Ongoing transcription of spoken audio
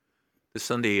The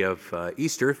Sunday of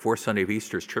Easter, fourth Sunday of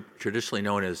Easter, is traditionally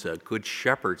known as Good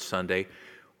Shepherd Sunday.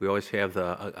 We always have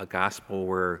a gospel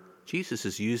where Jesus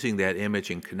is using that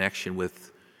image in connection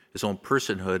with his own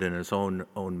personhood and his own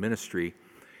ministry.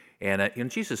 And in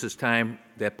Jesus' time,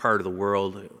 that part of the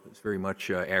world was very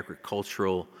much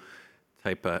agricultural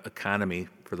type economy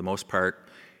for the most part.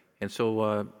 And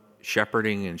so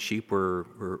shepherding and sheep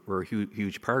were a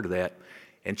huge part of that.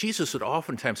 And Jesus would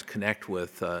oftentimes connect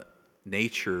with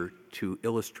nature to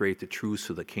illustrate the truths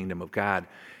of the kingdom of God.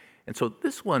 And so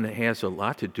this one has a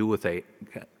lot to do with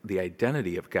the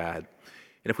identity of God.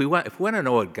 And if we want to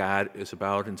know what God is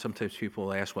about, and sometimes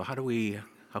people ask, well, how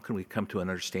can we come to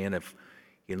understand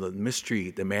the mystery,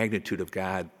 the magnitude of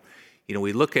God?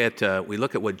 We look at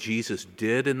what Jesus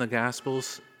did in the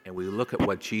Gospels, and we look at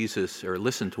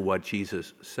listen to what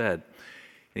Jesus said.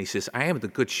 And he says, I am the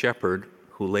good shepherd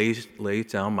who lays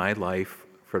down my life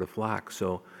for the flock.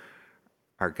 So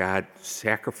our God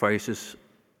sacrifices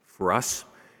for us,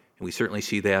 and we certainly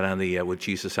see that with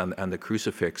Jesus on the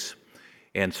crucifix.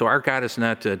 And so our God is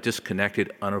not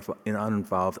disconnected,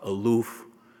 uninvolved, aloof,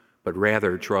 but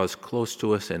rather draws close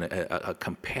to us in a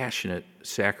compassionate,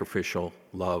 sacrificial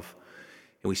love.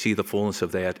 And we see the fullness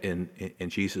of that in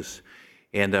Jesus.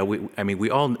 And we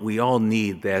all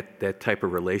need that type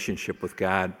of relationship with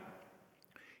God.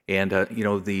 And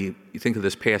you think of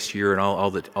this past year and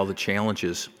all the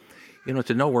challenges.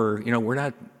 To know we're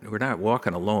not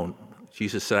walking alone.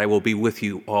 Jesus said, "I will be with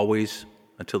you always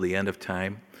until the end of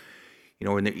time."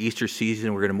 In the Easter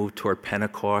season, we're going to move toward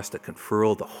Pentecost, the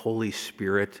conferral of the Holy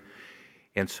Spirit.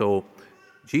 And so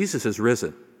Jesus is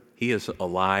risen. He is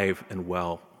alive and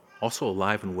well, also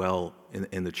alive and well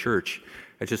in the church.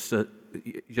 Just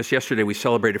yesterday, we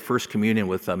celebrated First Communion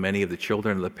with many of the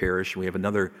children of the parish. We have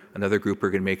another group who are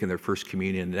going to make their First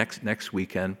Communion next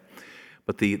weekend.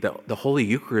 But the Holy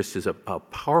Eucharist is a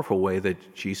powerful way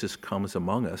that Jesus comes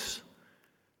among us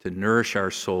to nourish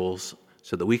our souls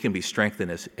so that we can be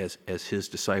strengthened as his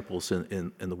disciples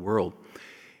in the world.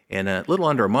 And a little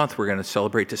under a month, we're going to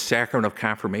celebrate the sacrament of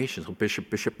confirmation. So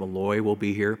Bishop Malloy will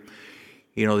be here.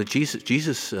 That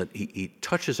Jesus he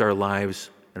touches our lives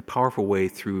in a powerful way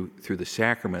through the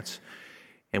sacraments.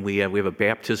 And we have a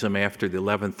baptism after the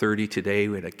 11:30 today.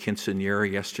 We had a quinceañera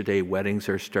yesterday. Weddings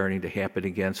are starting to happen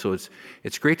again. So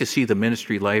it's great to see the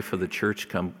ministry life of the church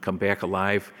come back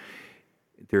alive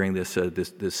during this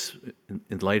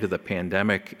in light of the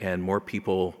pandemic, and more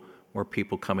people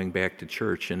coming back to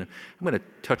church. And I'm going to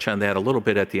touch on that a little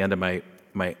bit at the end of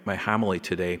my homily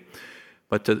today.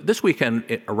 But this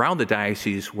weekend around the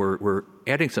diocese, we're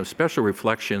adding some special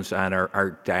reflections on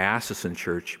our diocesan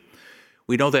church.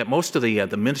 We know that most of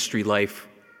the ministry life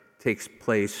takes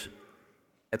place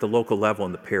at the local level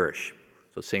in the parish.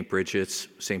 So St. Bridget's,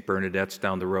 St. Bernadette's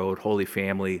down the road, Holy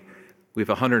Family. We have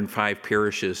 105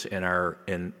 parishes in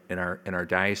our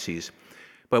diocese.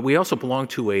 But we also belong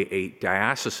to a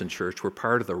diocesan church. We're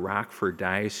part of the Rockford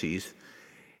Diocese,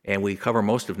 and we cover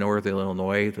most of northern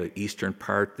Illinois, the eastern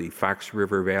part, the Fox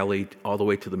River Valley, all the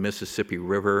way to the Mississippi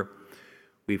River.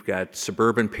 We've got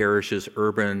suburban parishes,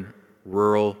 urban,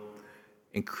 rural,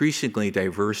 increasingly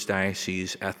diverse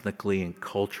diocese ethnically and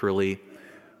culturally.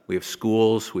 We have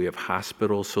schools, we have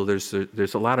hospitals, so there's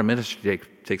a lot of ministry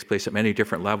that takes place at many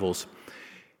different levels.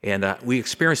 And we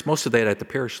experience most of that at the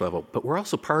parish level, but we're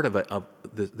also part of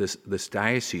this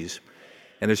diocese.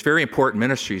 And there's very important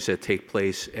ministries that take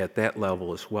place at that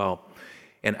level as well.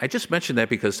 And I just mentioned that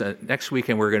because next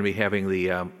weekend we're going to be having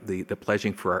the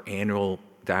pledging for our annual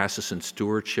diocesan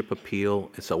stewardship appeal.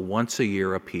 It's a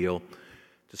once-a-year appeal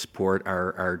to support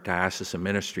our diocesan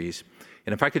ministries.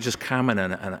 And if I could just comment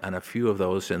on a few of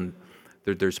those, and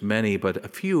there's many, but a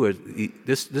few,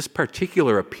 this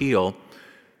particular appeal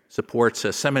supports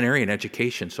seminarian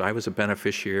education. So I was a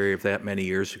beneficiary of that many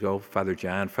years ago, Father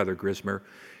John, Father Grismer.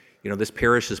 This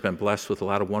parish has been blessed with a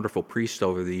lot of wonderful priests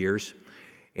over the years.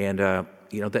 And,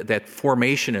 that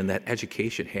formation and that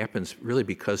education happens really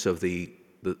because of the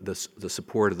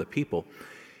support of the people.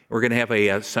 We're going to have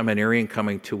a seminarian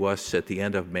coming to us at the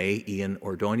end of May, Ian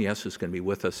Ordonez, who's going to be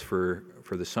with us for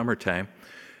the summertime.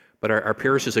 But our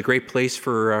parish is a great place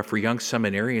for young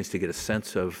seminarians to get a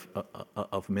sense of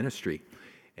ministry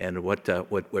and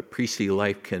what priestly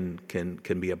life can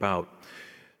be about.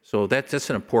 So that's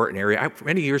an important area. For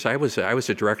many years, I was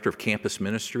a director of campus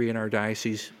ministry in our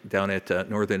diocese down at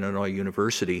Northern Illinois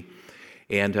University,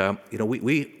 and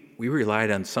we relied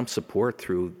on some support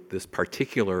through this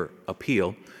particular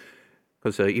appeal.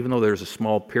 Because even though there's a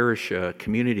small parish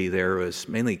community there, it was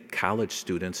mainly college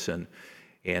students, and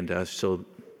so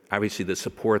obviously the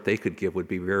support they could give would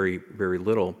be very, very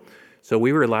little. So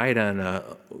we relied on,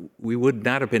 we would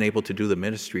not have been able to do the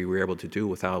ministry we were able to do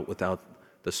without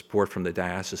the support from the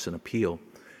diocesan appeal.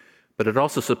 But it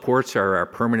also supports our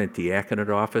permanent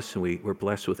diaconate office, and we're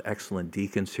blessed with excellent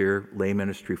deacons here, lay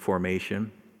ministry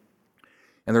formation.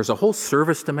 And there's a whole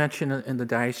service dimension in the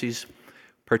diocese,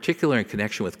 particularly in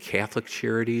connection with Catholic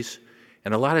charities.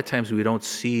 And a lot of times we don't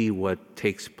see what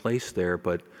takes place there,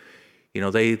 but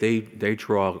they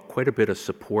draw quite a bit of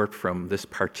support from this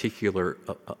particular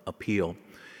appeal.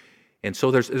 And so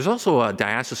there's also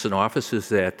diocesan offices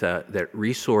that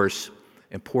resource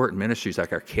important ministries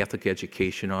like our Catholic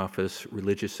Education Office,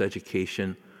 Religious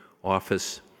Education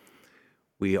Office.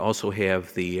 We also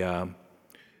have the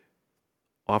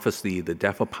office, the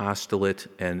Deaf Apostolate,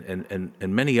 and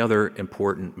many other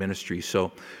important ministries.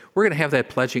 So we're going to have that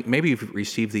pledging. Maybe you've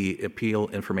received the appeal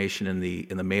information in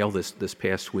the mail this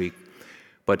past week.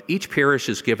 But each parish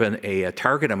is given a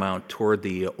target amount toward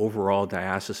the overall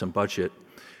diocesan budget.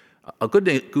 A good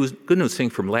news thing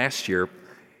from last year.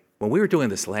 When we were doing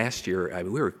this last year,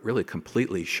 we were really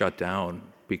completely shut down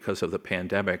because of the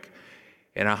pandemic.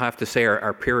 And I'll have to say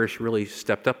our parish really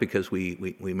stepped up because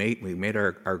we made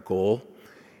our goal.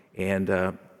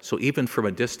 And so even from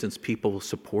a distance, people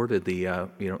supported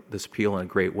this appeal in a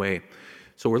great way.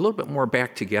 So we're a little bit more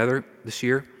back together this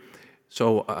year.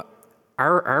 So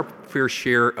our fair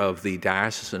share of the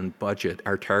diocesan budget,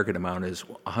 our target amount is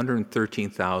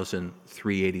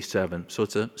 $113,387. So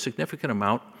it's a significant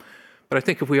amount. But I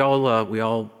think if we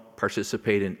all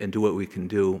participate and do what we can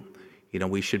do,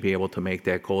 we should be able to make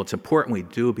that goal. It's important we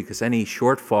do, because any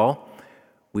shortfall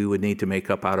we would need to make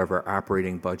up out of our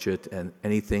operating budget, and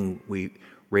anything we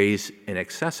raise in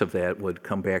excess of that would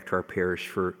come back to our parish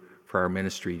for our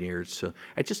ministry needs. So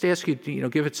I just ask you to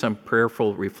give it some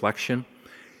prayerful reflection,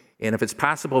 and if it's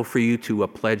possible for you to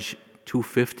pledge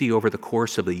 $250 over the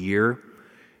course of the year,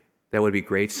 that would be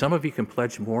great. Some of you can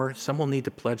pledge more. Some will need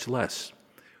to pledge less.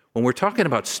 When we're talking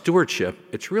about stewardship,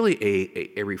 it's really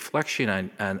a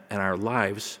reflection on our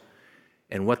lives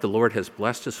and what the Lord has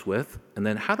blessed us with, and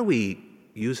then how do we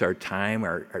use our time,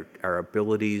 our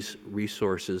abilities,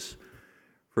 resources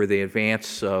for the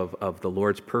advance of the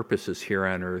Lord's purposes here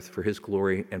on earth, for His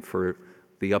glory and for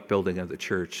the upbuilding of the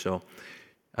church. So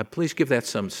please give that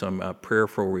some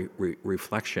prayerful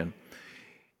reflection.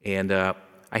 And I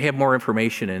have more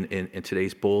information in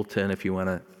today's bulletin if you want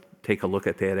to take a look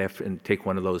at that and take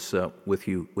one of those with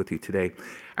you today.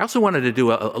 I also wanted to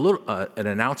do an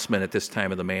announcement at this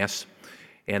time of the Mass,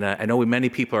 and I know many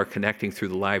people are connecting through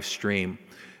the live stream,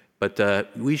 but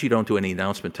we usually don't do any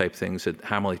announcement type things at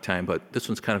homily time, but this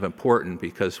one's kind of important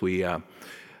because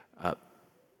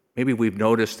maybe we've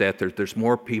noticed that there's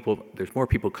more people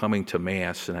coming to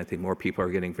Mass, and I think more people are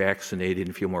getting vaccinated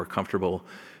and feel more comfortable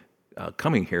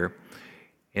coming here,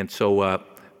 and so.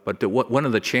 But one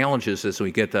of the challenges as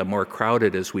we get more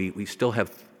crowded is we still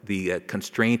have the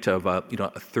constraint of a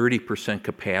 30%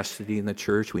 capacity in the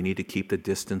church. We need to keep the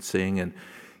distancing and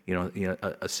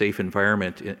a safe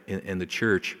environment in the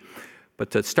church.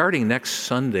 But starting next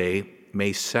Sunday,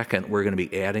 May 2nd, we're going to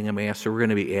be adding a Mass. So we're going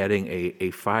to be adding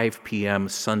a 5 p.m.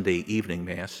 Sunday evening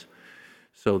Mass.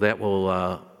 So that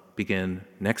will begin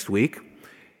next week,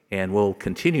 and we'll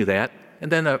continue that.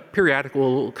 And then periodically,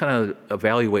 we'll kind of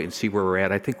evaluate and see where we're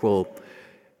at. I think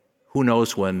who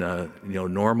knows when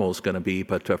normal is going to be,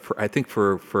 but I think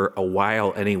for a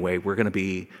while anyway, we're going to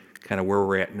be kind of where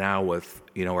we're at now with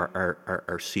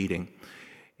our seating,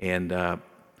 and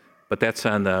but that's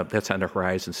on the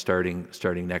horizon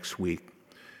starting next week.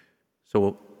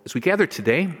 So as we gather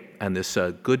today on this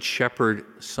Good Shepherd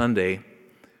Sunday,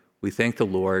 we thank the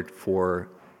Lord for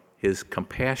His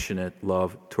compassionate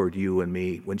love toward you and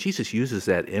me. When Jesus uses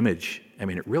that image,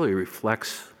 it really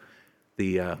reflects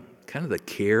the kind of the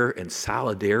care and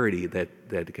solidarity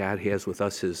that God has with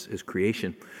us, His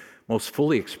creation, most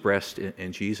fully expressed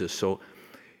in Jesus. So,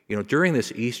 during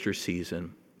this Easter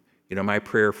season, my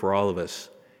prayer for all of us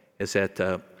is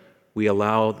that we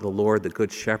allow the Lord, the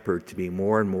Good Shepherd, to be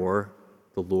more and more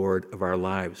the Lord of our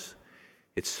lives.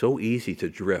 It's so easy to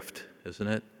drift, isn't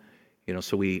it?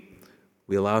 So we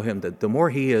allow Him, the more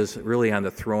He is really on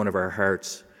the throne of our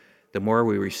hearts, the more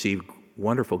we receive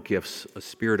wonderful gifts, a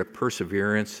spirit of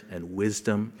perseverance and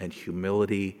wisdom and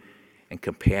humility and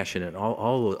compassion and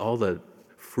all the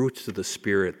fruits of the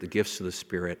Spirit, the gifts of the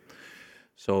Spirit.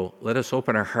 So let us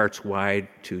open our hearts wide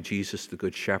to Jesus, the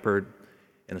Good Shepherd,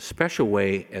 in a special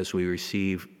way as we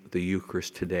receive the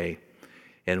Eucharist today.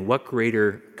 And what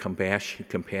greater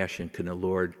compassion can the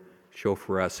Lord show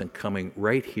for us in coming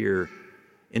right here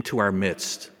into our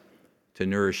midst to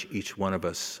nourish each one of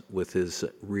us with His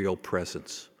real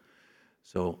presence.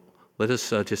 So Let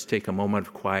us just take a moment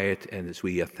of quiet and as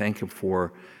we thank him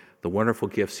for the wonderful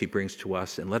gifts he brings to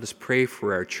us, and let us pray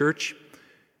for our church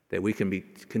that we can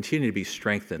continue to be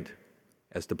strengthened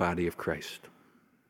as the body of Christ.